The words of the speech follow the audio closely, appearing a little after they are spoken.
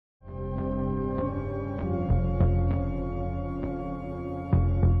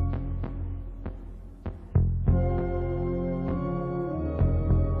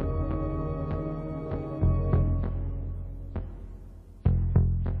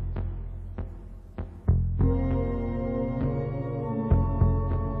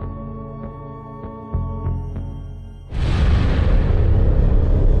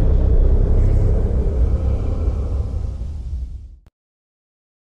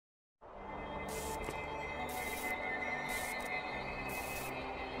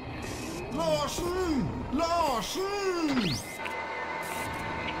Larson! Larson!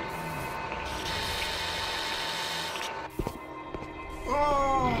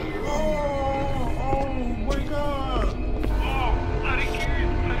 Oh, wake up! Oh,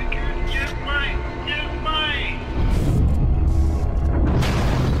 herregud, hjelp meg! Hjelp meg!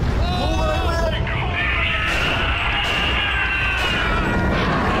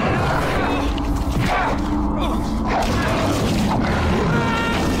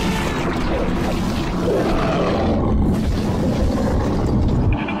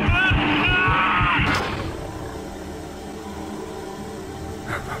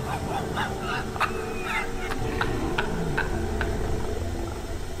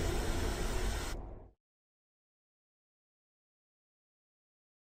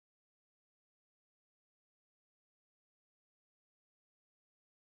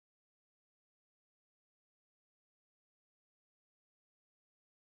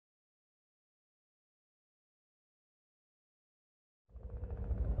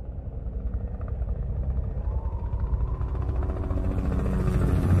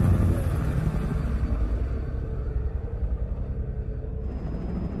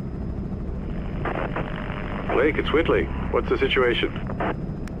 Blake, it's Whitley. What's the situation?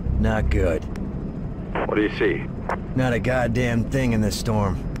 Not good. What do you see? Not a goddamn thing in this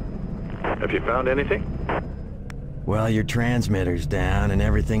storm. Have you found anything? Well, your transmitter's down and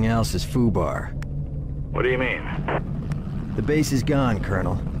everything else is foobar. What do you mean? The base is gone,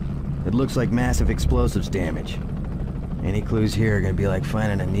 Colonel. It looks like massive explosives damage. Any clues here are gonna be like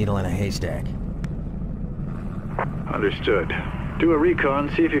finding a needle in a haystack. Understood. Do a recon,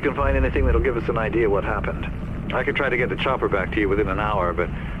 see if you can find anything that'll give us an idea what happened. I can try to get the chopper back to you within an hour, but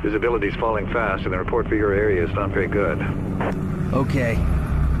visibility's falling fast and the report for your area is not very good. Okay.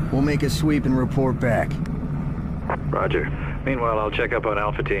 We'll make a sweep and report back. Roger. Meanwhile, I'll check up on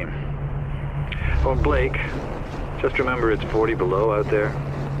Alpha Team. Oh, Blake, just remember it's 40 below out there.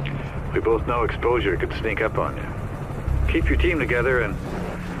 We both know exposure could sneak up on you. Keep your team together and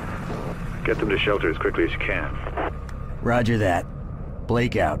get them to shelter as quickly as you can. Roger that.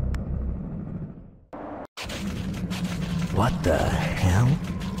 Blake out. What the hell?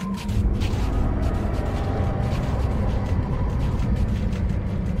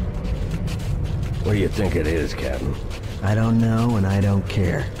 What do you think it is, Captain? I don't know and I don't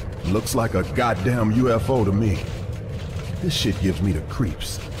care. Looks like a goddamn UFO to me. This shit gives me the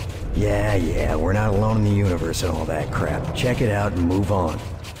creeps. Yeah, we're not alone in the universe and all that crap. Check it out and move on.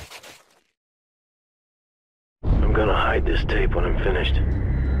 I'm gonna hide this tape when I'm finished.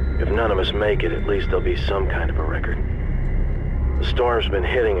 If none of us make it, at least there'll be some kind of a record. The storm's been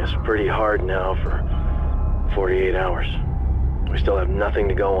hitting us pretty hard now for 48 hours. We still have nothing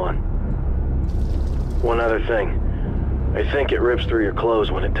to go on. One other thing. I think it rips through your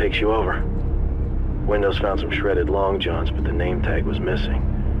clothes when it takes you over. Windows found some shredded long johns, but the name tag was missing.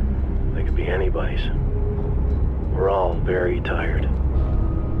 They could be anybody's. We're all very tired.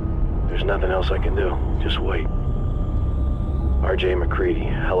 There's nothing else I can do. Just wait. R.J. MacReady,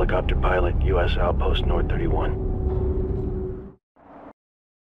 helicopter pilot, U.S. Outpost, North 31.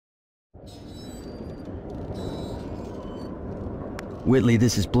 Whitley,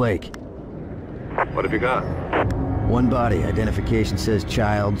 this is Blake. What have you got? One body, identification says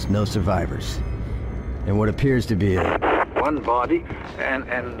Childs, no survivors. And what appears to be a... One body? And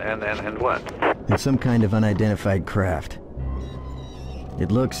what? in some kind of unidentified craft.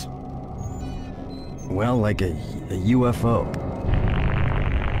 It looks... well, like a UFO.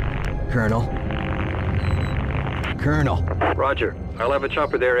 Colonel? Colonel! Roger. I'll have a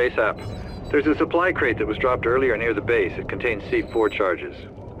chopper there ASAP. There's a supply crate that was dropped earlier near the base. It contains C4 charges.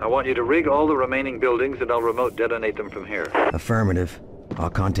 I want you to rig all the remaining buildings and I'll remote detonate them from here. Affirmative. I'll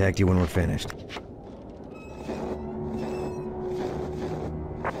contact you when we're finished.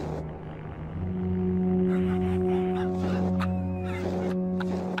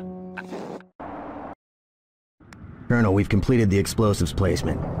 Colonel, we've completed the explosives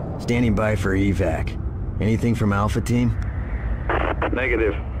placement. Standing by for evac. Anything from Alpha Team?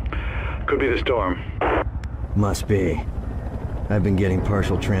 Negative. Could be the storm. Must be. I've been getting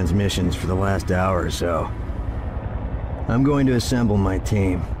partial transmissions for the last hour or so. I'm going to assemble my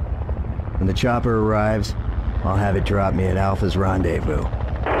team. When the chopper arrives, I'll have it drop me at Alpha's rendezvous.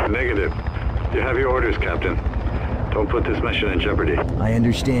 Negative. You have your orders, Captain. Don't put this mission in jeopardy. I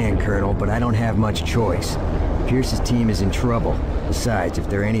understand, Colonel, but I don't have much choice. Pierce's team is in trouble. Besides, if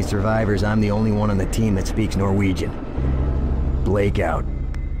there are any survivors, I'm the only one on the team that speaks Norwegian. Blake out.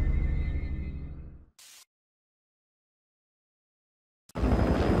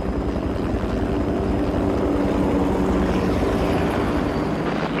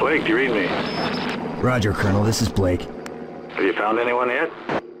 Blake, do you read me? Roger, Colonel. This is Blake. Have you found anyone yet?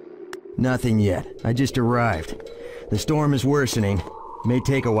 Nothing yet. I just arrived. The storm is worsening. May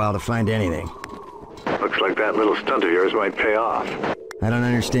take a while to find anything. Looks like that little stunt of yours might pay off. I don't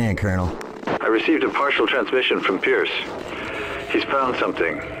understand, Colonel. I received a partial transmission from Pierce. He's found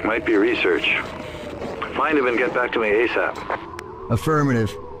something. Might be research. Find him and get back to me ASAP.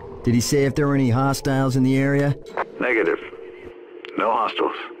 Affirmative. Did he say if there were any hostiles in the area? Negative. No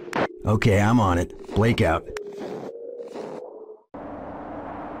hostiles. Okay, I'm on it. Blake out.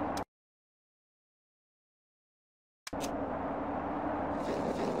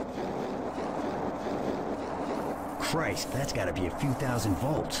 Christ, that's gotta be a few thousand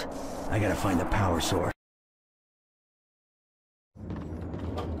volts. I gotta find the power source.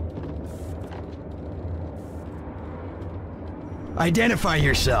 Identify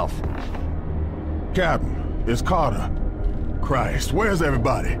yourself! Captain, it's Carter. Christ, where's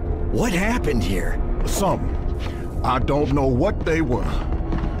everybody? What happened here? Something. I don't know what they were,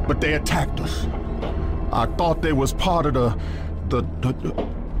 but they attacked us. I thought they was part of the...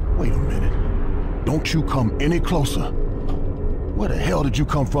 Wait a minute. Don't you come any closer. Where the hell did you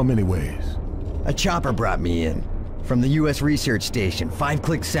come from anyways? A chopper brought me in. From the U.S. Research Station, 5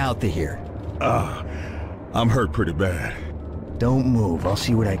 clicks south of here. I'm hurt pretty bad. Don't move, I'll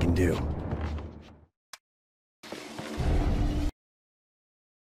see what I can do.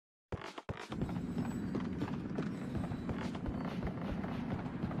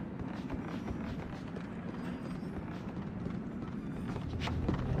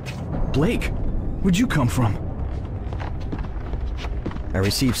 Blake, where'd you come from? I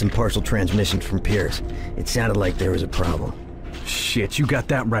received some partial transmissions from Pierce. It sounded like there was a problem. Shit, you got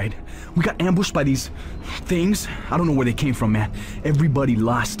that right. We got ambushed by these things. I don't know where they came from, man. Everybody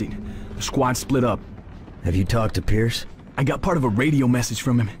lost it. The squad split up. Have you talked to Pierce? I got part of a radio message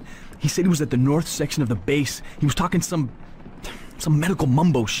from him. He said he was at the north section of the base. He was talking some medical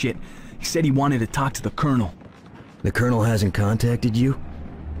mumbo shit. He said he wanted to talk to the colonel. The colonel hasn't contacted you?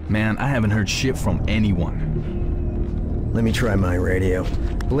 Man, I haven't heard shit from anyone. Let me try my radio.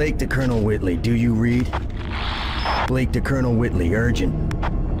 Blake to Colonel Whitley, do you read? Blake to Colonel Whitley, urgent.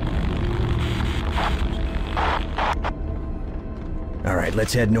 Alright,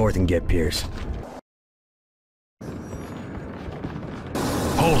 let's head north and get Pierce.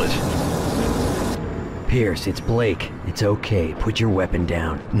 Hold it. Pierce, it's Blake. It's okay. Put your weapon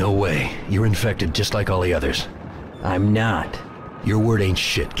down. No way. You're infected just like all the others. I'm not. Your word ain't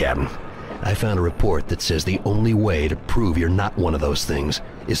shit, Captain. I found a report that says the only way to prove you're not one of those things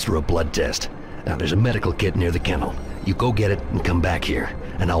is through a blood test. Now, there's a medical kit near the kennel. You go get it and come back here,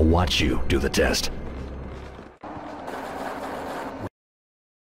 and I'll watch you do the test.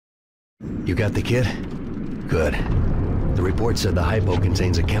 You got the kit? Good. The report said the hypo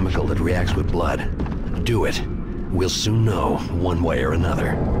contains a chemical that reacts with blood. Do it. We'll soon know, one way or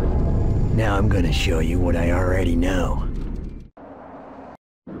another. Now I'm gonna show you what I already know.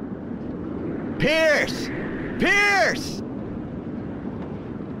 Pierce! Pierce!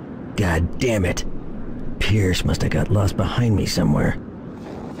 God damn it. Pierce must have got lost behind me somewhere.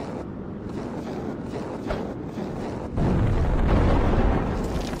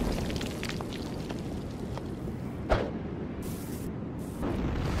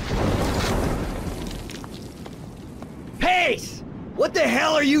 Pace! What the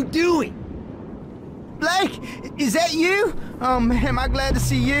hell are you doing? Blake, is that you? Oh man, am I glad to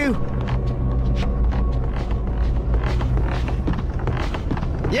see you.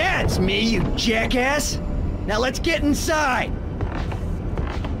 Yeah, it's me, you jackass! Now let's get inside!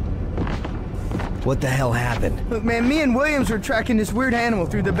 What the hell happened? Look man, me and Williams were tracking this weird animal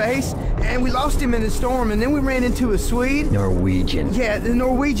through the base, and we lost him in the storm, and then we ran into a Swede. Norwegian. Yeah, the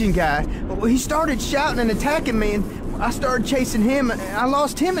Norwegian guy. Well, he started shouting and attacking me, and I started chasing him, and I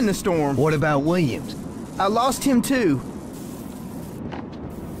lost him in the storm. What about Williams? I lost him too.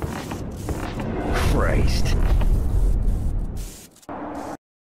 Christ.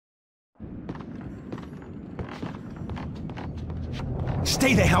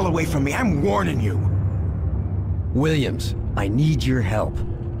 Stay the hell away from me, I'm warning you! Williams, I need your help.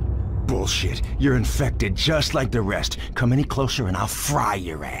 Bullshit. You're infected just like the rest. Come any closer and I'll fry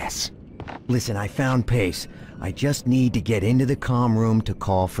your ass. Listen, I found Pace. I just need to get into the comm room to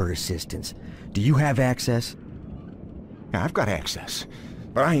call for assistance. Do you have access? Now, I've got access,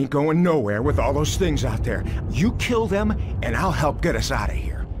 but I ain't going nowhere with all those things out there. You kill them, and I'll help get us out of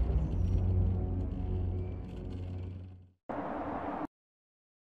here.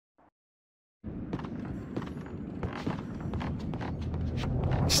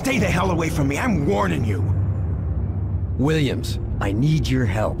 Stay the hell away from me, I'm warning you! Williams, I need your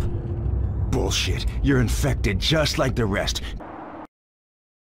help. Bullshit. You're infected just like the rest.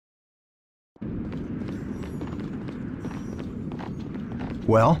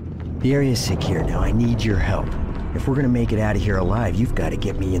 Well? The area's secure now. I need your help. If we're gonna make it out of here alive, you've got to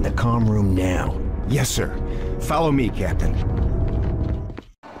get me in the comm room now. Yes, sir. Follow me, Captain.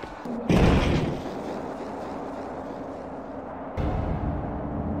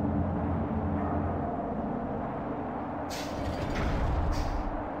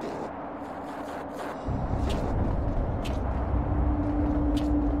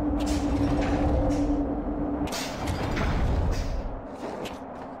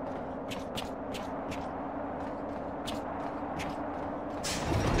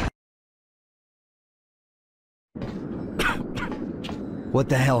 What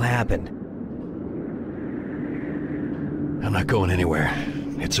the hell happened? I'm not going anywhere.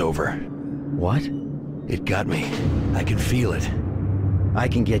 It's over. What? It got me. I can feel it. I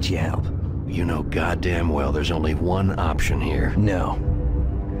can get you help. You know goddamn well there's only one option here. No.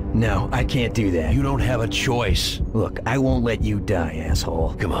 No, I can't do that. You don't have a choice. Look, I won't let you die,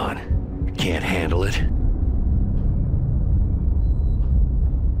 asshole. Come on. Can't handle it?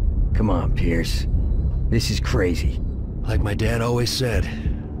 Come on, Pierce. This is crazy. Like my dad always said,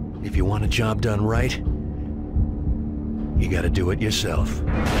 if you want a job done right, you gotta do it yourself.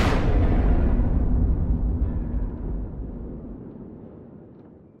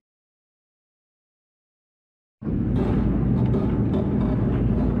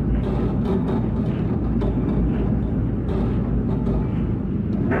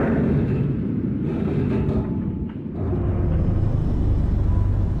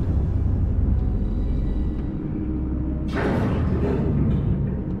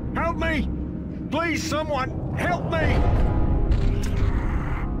 Help me! Please, someone, help me!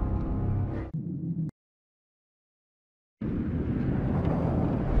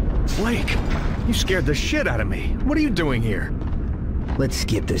 Blake, you scared the shit out of me. What are you doing here? Let's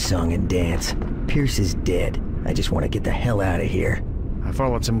skip the song and dance. Pierce is dead. I just want to get the hell out of here. I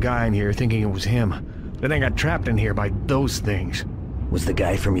followed some guy in here thinking it was him. Then I got trapped in here by those things. Was the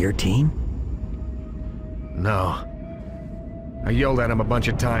guy from your team? No. I yelled at him a bunch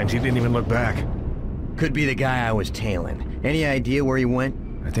of times. He didn't even look back. Could be the guy I was tailing. Any idea where he went?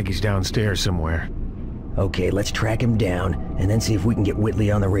 I think he's downstairs somewhere. Okay, let's track him down, and then see if we can get Whitley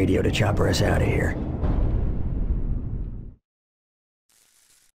on the radio to chopper us out of here.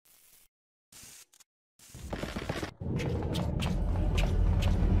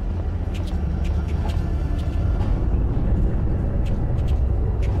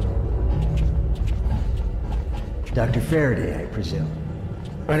 Dr. Faraday, I presume.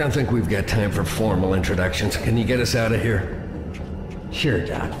 I don't think we've got time for formal introductions. Can you get us out of here? Sure,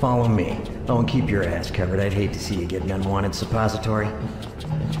 Doc. Follow me. Oh, and keep your ass covered. I'd hate to see you get an unwanted suppository.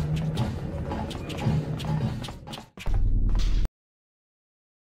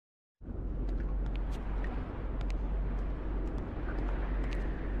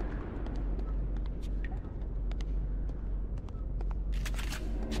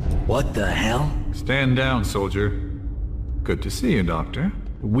 What the hell? Stand down, soldier. Good to see you, Doctor.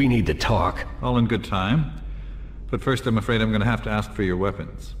 We need to talk. All in good time. But first, I'm afraid I'm gonna have to ask for your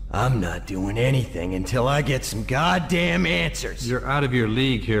weapons. I'm not doing anything until I get some goddamn answers. You're out of your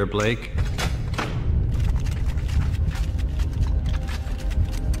league here, Blake.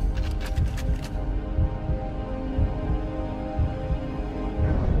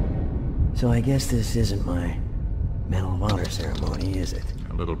 So I guess this isn't my Medal of Honor ceremony, is it?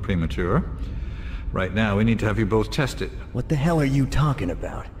 A little premature. Right now, we need to have you both tested. What the hell are you talking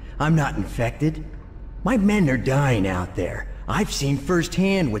about? I'm not infected. My men are dying out there. I've seen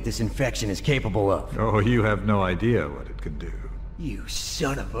firsthand what this infection is capable of. Oh, you have no idea what it can do. You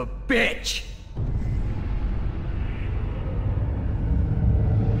son of a bitch!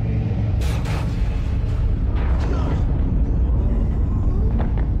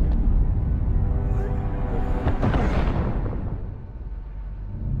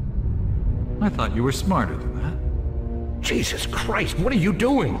 I thought you were smarter than that. Jesus Christ, what are you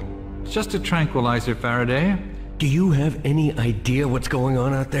doing? It's just a tranquilizer, Faraday. Do you have any idea what's going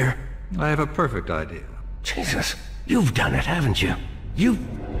on out there? I have a perfect idea. Jesus, you've done it, haven't you?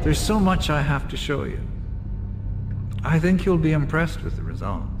 There's so much I have to show you. I think you'll be impressed with the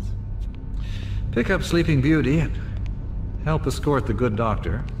results. Pick up Sleeping Beauty and help escort the good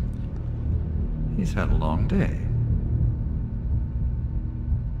doctor. He's had a long day.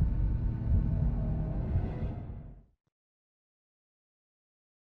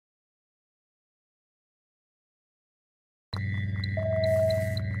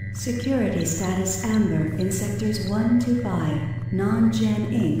 Security status amber in sectors 1 to 5. Non-Gen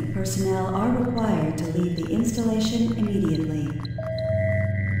Inc. personnel are required to leave the installation immediately.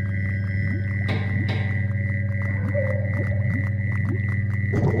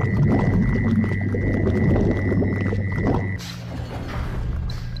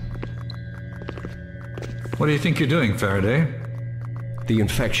 What do you think you're doing, Faraday? The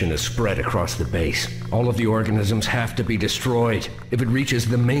infection has spread across the base. All of the organisms have to be destroyed. If it reaches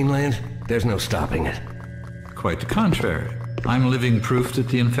the mainland, there's no stopping it. Quite the contrary. I'm living proof that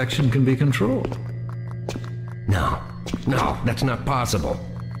the infection can be controlled. No, that's not possible.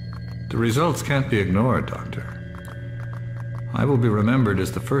 The results can't be ignored, Doctor. I will be remembered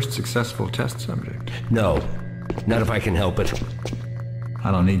as the first successful test subject. No, not if I can help it. I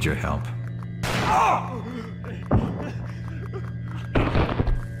don't need your help.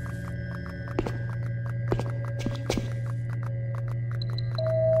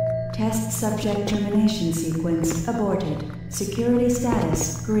 Test subject termination sequence aborted. Security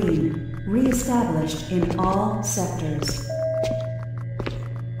status green. Re-established in all sectors.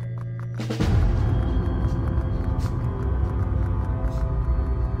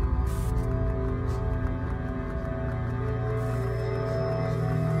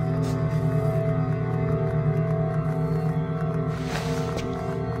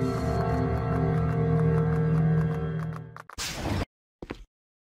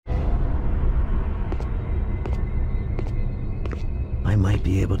 I might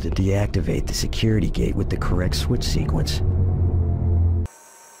be able to deactivate the security gate with the correct switch sequence.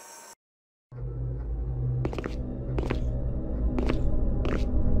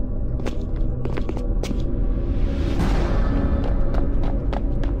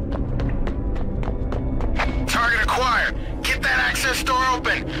 Target acquired. Get that access door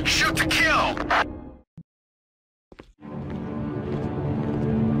open. Shoot to kill.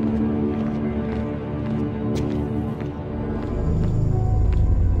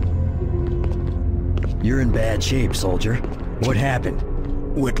 You're in bad shape, soldier. What happened?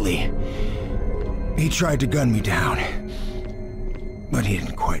 Whitley. He tried to gun me down, but he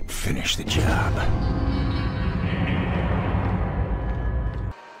didn't quite finish the job.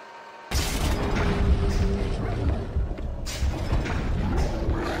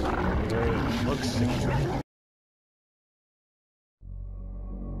 Looks secure.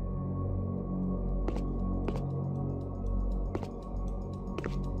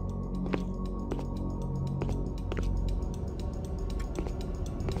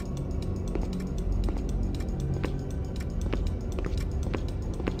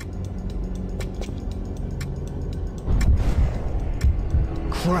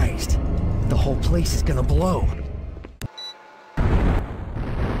 Christ! The whole place is gonna blow.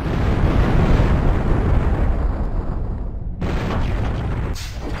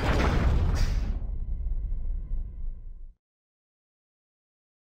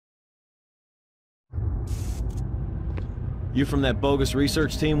 You from that bogus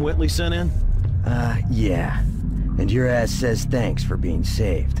research team Whitley sent in? Yeah. And your ass says thanks for being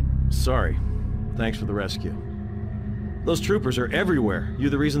saved. Sorry. Thanks for the rescue. Those troopers are everywhere.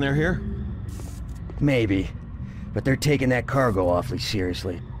 You the reason they're here? Maybe. But they're taking that cargo awfully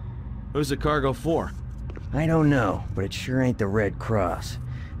seriously. Who's the cargo for? I don't know, but it sure ain't the Red Cross.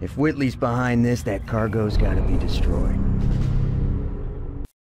 If Whitley's behind this, that cargo's gotta be destroyed.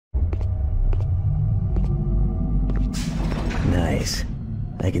 Nice.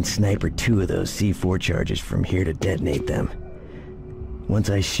 I can sniper 2 of those C4 charges from here to detonate them. Once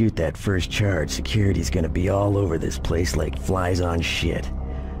I shoot that first charge, security's gonna be all over this place like flies on shit.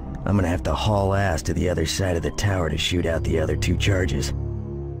 I'm gonna have to haul ass to the other side of the tower to shoot out the other 2 charges.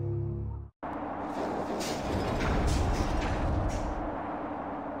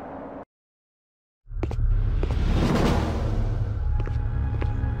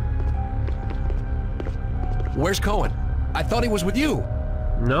 Where's Cohen? I thought he was with you.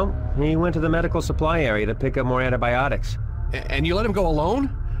 No, he went to the medical supply area to pick up more antibiotics. And you let him go alone?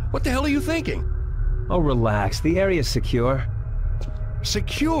 What the hell are you thinking? Oh, relax. The area's secure.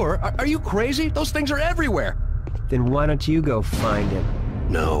 Secure? Are you crazy? Those things are everywhere. Then why don't you go find him?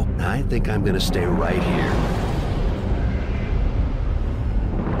 No, I think I'm gonna stay right here.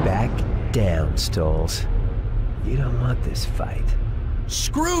 Back down, Stoles. You don't want this fight.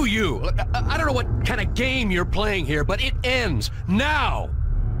 Screw you! I don't know what kind of game you're playing here, but it ends now!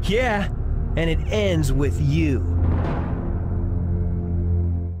 Yeah, and it ends with you.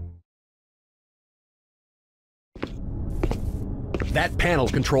 That panel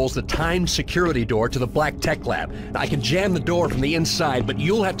controls the timed security door to the Black Tech Lab. I can jam the door from the inside, but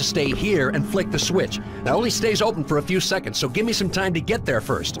you'll have to stay here and flick the switch. It only stays open for a few seconds, so give me some time to get there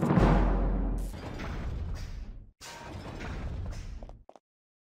first.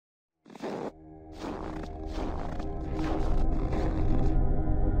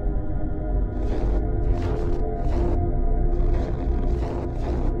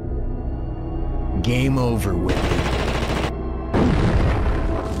 Game over, Whitley.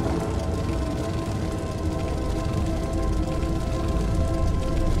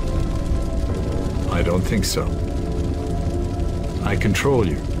 I don't think so. I control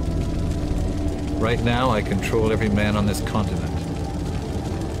you. Right now, I control every man on this continent.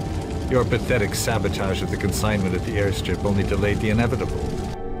 Your pathetic sabotage of the consignment at the airstrip only delayed the inevitable.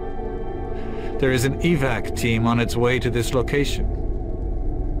 There is an evac team on its way to this location.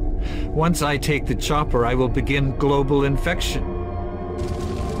 Once I take the chopper, I will begin global infection.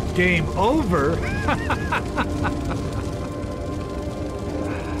 Game over?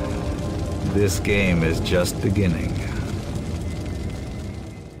 This game is just beginning.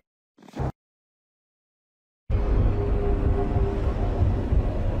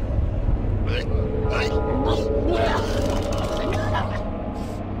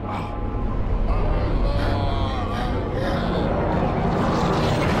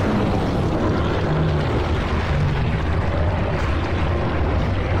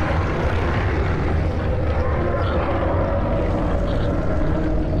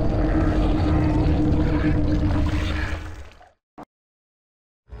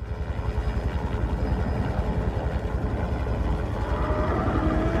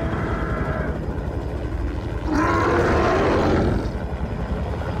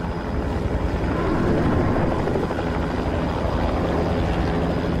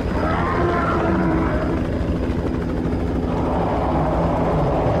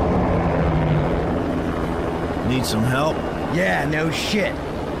 Need some help? Yeah, no shit.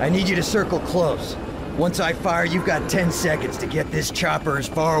 I need you to circle close. Once I fire, you've got 10 seconds to get this chopper as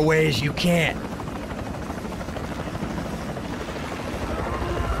far away as you can.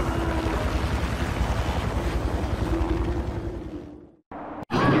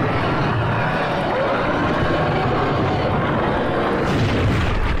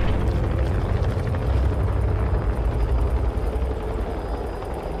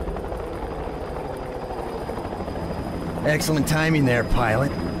 Excellent timing there,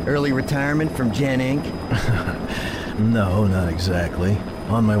 pilot. Early retirement from Gen Inc. No, not exactly.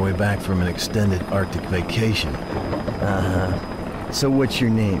 On my way back from an extended Arctic vacation. Uh-huh. So what's your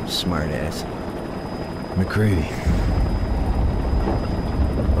name, smartass? MacReady.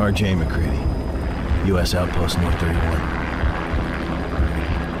 R.J. MacReady. U.S. Outpost North 31.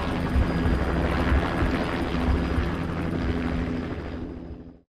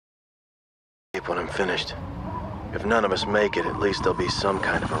 When I'm finished. If none of us make it, at least there'll be some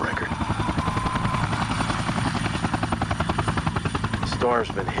kind of a record. The storm's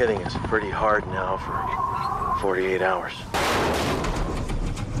been hitting us pretty hard now for 48 hours.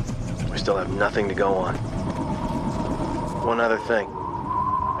 We still have nothing to go on. One other thing.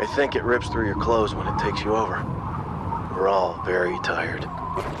 I think it rips through your clothes when it takes you over. We're all very tired.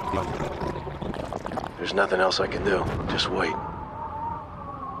 There's nothing else I can do. Just wait.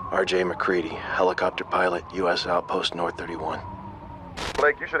 R.J. MacReady, helicopter pilot, U.S. Outpost North 31.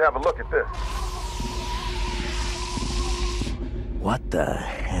 Blake, you should have a look at this. What the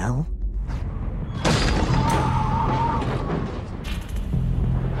hell?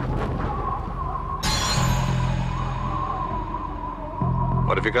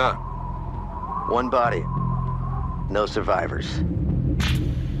 What have you got? One body. No survivors.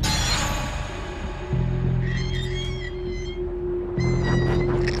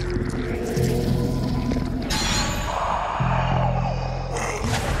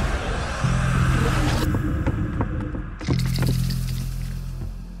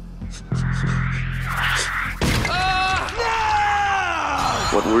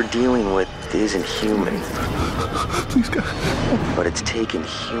 What we're dealing with isn't human. Please, God. But it's taken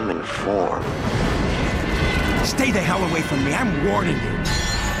human form. Stay the hell away from me, I'm warning you.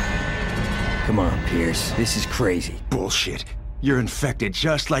 Come on, Pierce. This is crazy. Bullshit. You're infected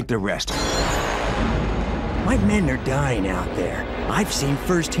just like the rest. My men are dying out there. I've seen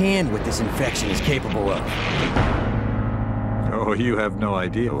firsthand what this infection is capable of. Oh, you have no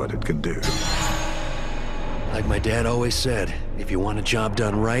idea what it can do. Like my dad always said, if you want a job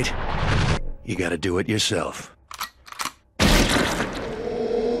done right, you gotta do it yourself.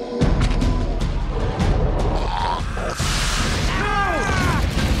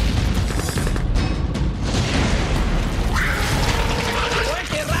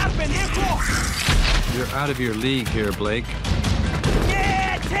 You're out of your league here, Blake.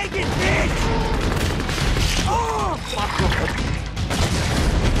 Yeah, take it, bitch! Oh!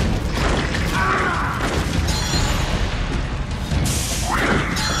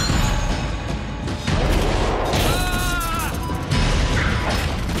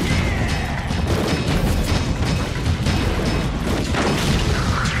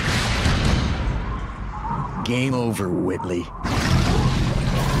 Game over, Whitley.